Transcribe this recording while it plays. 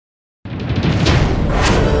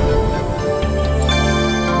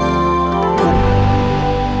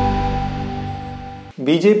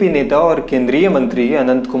BJP नेता और केंद्रीय मंत्री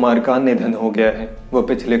अनंत कुमार का निधन हो गया है। वो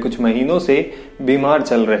पिछले कुछ महीनों से बीमार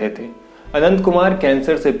चल रहे थे। अनंत कुमार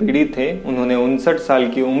कैंसर से पीड़ित थे। उन्होंने 59 साल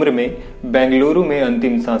की उम्र में बेंगलुरु में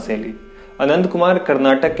अंतिम सांसें ली। अनंत कुमार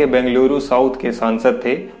कर्नाटक के बेंगलुरु साउथ के सांसद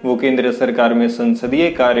थे। वो केंद्र सरकार में संसदीय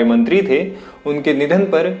कार्य मंत्री थे। उनके निधन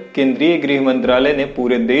पर केंद्रीय गृह मंत्रालय ने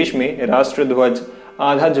पूरे देश में राष्ट्रध्वज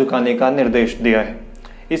आधा झुकाने का निर्देश दिया है।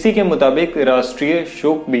 इसी के मुताबिक राष्ट्रीय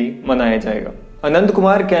शोक भी मनाया जाएगा। अनंत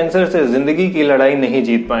कुमार कैंसर से जिंदगी की लड़ाई नहीं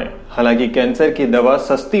जीत पाए। हालांकि कैंसर की दवा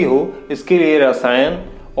सस्ती हो, इसके लिए रसायन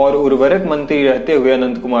और उर्वरक मंत्री रहते हुए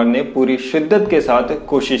अनंत कुमार ने पूरी शिद्दत के साथ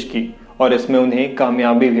कोशिश की और इसमें उन्हें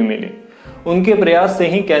कामयाबी भी मिली। उनके प्रयास से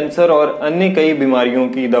ही कैंसर और अन्य कई बीमारियों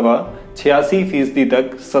की दवा 86%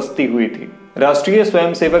 तक सस्ती हुई थी। राष्ट्रीय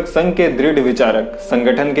स्वयंसेवक संघ के दृढ़ विचारक,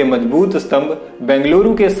 संगठन के मजबूत स्तंभ,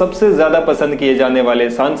 बेंगलुरु के सबसे ज्यादा पसंद किए जाने वाले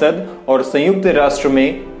सांसद और संयुक्त राष्ट्र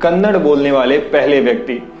में कन्नड़ बोलने वाले पहले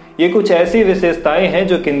व्यक्ति, ये कुछ ऐसी विशेषताएं हैं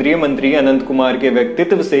जो केंद्रीय मंत्री अनंत कुमार के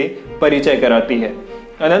व्यक्तित्व से परिचय कराती है।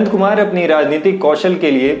 अनंत कुमार अपनी राजनीतिक कौशल के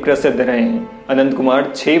लिए प्रसिद्ध रहे हैं। अनंत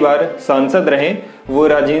कुमार 6 बार सांसद रहे। वो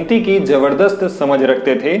राजनीति की जबरदस्त समझ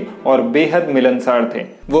रखते थे और बेहद मिलनसार थे।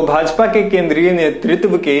 वो भाजपा के केंद्रीय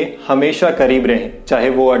नेतृत्व के हमेशा करीब रहे, चाहे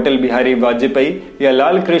वो अटल बिहारी वाजपेयी या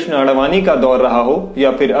लाल कृष्ण आडवाणी का दौर रहा हो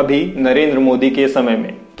या फिर अभी नरेंद्र मोदी के समय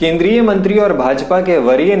में। केंद्रीय मंत्री और भाजपा के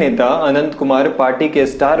वरीय नेता अनंत कुमार पार्टी के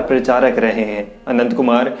स्टार प्रचारक रहे हैं। अनंत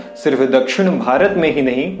कुमार सिर्फ दक्षिण भारत में ही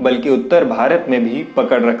नहीं बल्कि उत्तर भारत में भी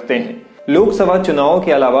पकड़ रखते हैं। लोकसभा चुनावों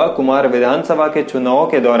के अलावा कुमार विधानसभा के चुनावों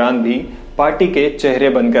के दौरान भी पार्टी के चेहरे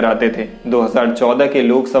बनकर आते थे। 2014 के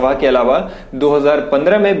लोकसभा के अलावा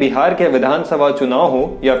 2015 में बिहार के विधानसभा चुनाव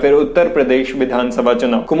हो या फिर उत्तर प्रदेश विधानसभा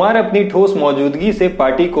चुनाव, कुमार अपनी ठोस मौजूदगी से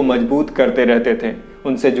पार्टी को मजबूत करते रहते थे।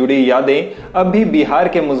 उनसे जुड़ी यादें अब भी बिहार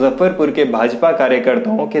के मुजफ्फरपुर के भाजपा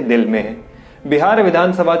कार्यकर्ताओं के दिल में है। बिहार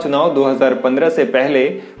विधानसभा चुनाव 2015 से पहले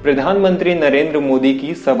प्रधानमंत्री नरेंद्र मोदी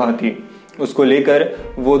की सभा थी। उसको लेकर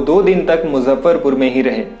वो 2 दिन तक मुजफ्फरपुर में ही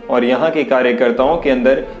रहे और यहाँ के कार्यकर्ताओं के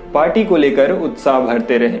अंदर पार्टी को लेकर उत्साह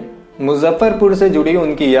भरते रहे। मुजफ्फरपुर से जुड़ी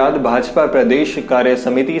उनकी याद भाजपा प्रदेश कार्य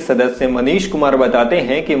समिति सदस्य मनीष कुमार बताते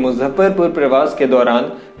हैं कि मुजफ्फरपुर प्रवास के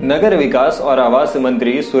दौरान नगर विकास और आवास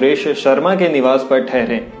मंत्री सुरेश शर्मा के निवास पर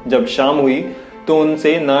ठहरे। जब शाम हुई तो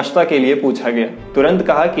उनसे नाश्ता के लिए पूछा गया। तुरंत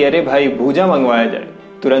कहा कि अरे भाई भूजा मंगवाया जाए।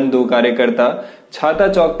 तुरंत 2 कार्यकर्ता छाता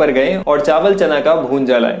चौक पर गए और चावल चना का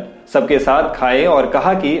भूंजा लाए। सबके साथ खाए और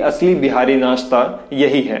कहा कि असली बिहारी नाश्ता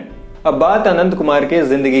यही है। अब बात अनंत कुमार के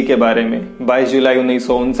जिंदगी के बारे में। 22 जुलाई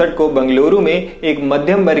 1959 को बेंगलुरु में एक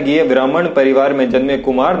मध्यम वर्गीय ब्राह्मण परिवार में जन्मे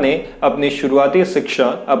कुमार ने अपनी शुरुआती शिक्षा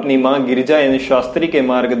अपनी मां गिरिजा एन शास्त्री के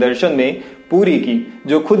मार्गदर्शन में पूरी की,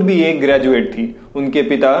 जो खुद भी एक ग्रेजुएट थी। उनके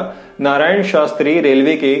पिता नारायण शास्त्री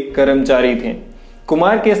रेलवे के कर्मचारी थे।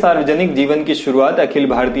 कुमार के सार्वजनिक जीवन की शुरुआत अखिल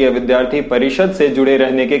भारतीय विद्यार्थी परिषद से जुड़े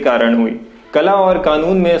रहने के कारण हुई। कला और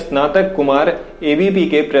कानून में स्नातक कुमार ABVP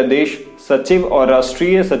के प्रदेश सचिव और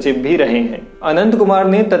राष्ट्रीय सचिव भी रहे हैं। अनंत कुमार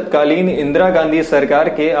ने तत्कालीन इंदिरा गांधी सरकार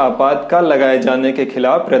के आपातकाल लगाए जाने के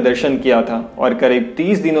खिलाफ प्रदर्शन किया था और करीब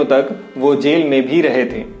 30 दिनों तक वो जेल में भी रहे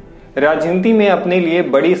थे। राजनीति में अपने लिए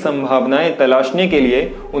बड़ी संभावनाएं तलाशने के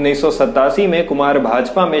लिए 1987 में कुमार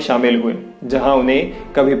भाजपा में शामिल हुए, जहां उन्हें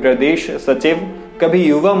कभी प्रदेश सचिव, कभी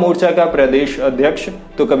युवा मोर्चा का प्रदेश अध्यक्ष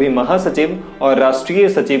तो कभी महासचिव और राष्ट्रीय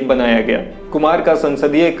सचिव बनाया गया। कुमार का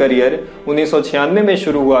संसदीय करियर 1996 में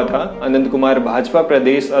शुरू हुआ था। अनंत कुमार भाजपा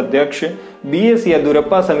प्रदेश अध्यक्ष BS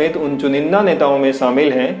येदियुरप्पा समेत उन चुनिंदा नेताओं में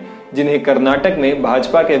शामिल हैं जिन्हें कर्नाटक में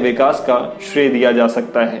भाजपा के विकास का श्रेय दिया जा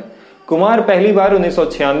सकता है। कुमार पहली बार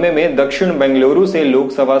 1996 में दक्षिण बेंगलुरु से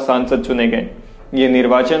लोकसभा सांसद चुने गए। ये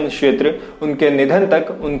निर्वाचन क्षेत्र उनके निधन तक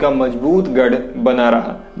उनका मजबूत गढ़ बना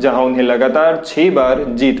रहा, जहां उन्हें लगातार 6 बार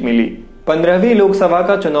जीत मिली। 15वीं लोकसभा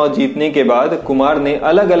का चुनाव जीतने के बाद कुमार ने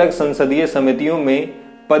अलग अलग संसदीय समितियों में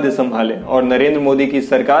पद संभाले और नरेंद्र मोदी की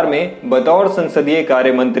सरकार में बतौर संसदीय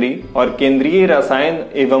कार्य मंत्री और केंद्रीय रसायन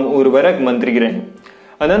एवं उर्वरक मंत्री रहे।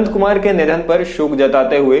 अनंत कुमार के निधन पर शोक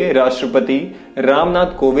जताते हुए राष्ट्रपति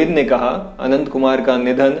रामनाथ कोविंद ने कहा, अनंत कुमार का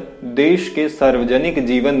निधन देश के सार्वजनिक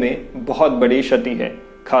जीवन में बहुत बड़ी क्षति है,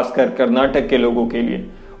 खासकर कर्नाटक के लोगों के लिए।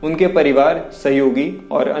 उनके परिवार, सहयोगी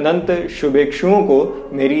और अनंत शुभेच्छुओं को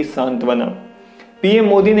मेरी सांत्वना। PM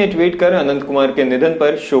मोदी ने ट्वीट कर अनंत कुमार के निधन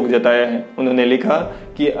पर शोक जताया है। उन्होंने लिखा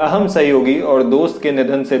कि अहम सहयोगी और दोस्त के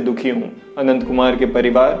निधन से दुखी हूँ। अनंत कुमार के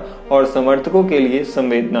परिवार और समर्थकों के लिए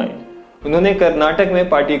संवेदनाएं। उन्होंने कर्नाटक में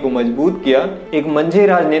पार्टी को मजबूत किया। एक मंझे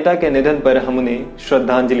राजनेता के निधन पर हम उन्हें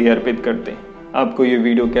श्रद्धांजलि अर्पित करते हैं। आपको ये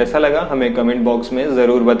वीडियो कैसा लगा हमें कमेंट बॉक्स में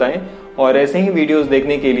ज़रूर बताएं और ऐसे ही वीडियोस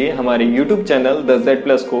देखने के लिए हमारे YouTube चैनल द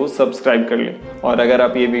Z+ को सब्सक्राइब कर लें। और अगर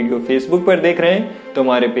आप ये वीडियो Facebook पर देख रहे हैं तो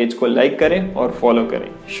हमारे पेज को लाइक करें और फॉलो करें।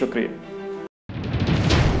 शुक्रिया।